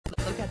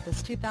Get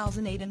this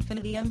 2008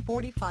 Infiniti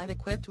M45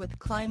 equipped with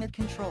climate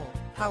control,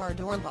 power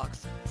door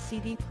locks,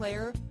 CD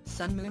player,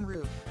 sun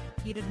moonroof,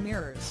 heated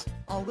mirrors,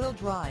 all-wheel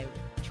drive,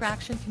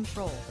 traction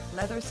control,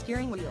 leather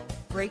steering wheel,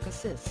 brake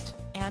assist,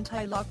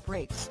 anti-lock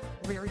brakes,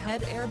 rear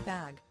head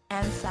airbag,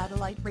 and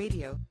satellite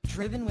radio.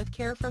 Driven with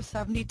care for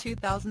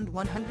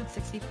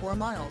 72,164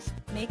 miles,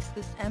 makes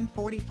this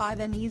M45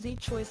 an easy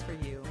choice for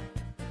you.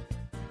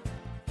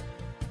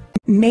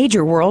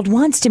 Major World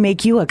wants to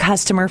make you a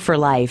customer for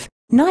life.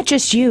 Not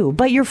just you,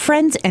 but your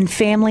friends and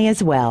family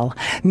as well.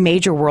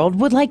 Major World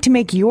would like to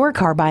make your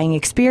car buying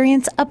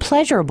experience a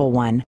pleasurable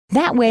one.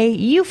 That way,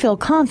 you feel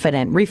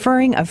confident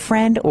referring a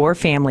friend or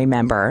family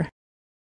member.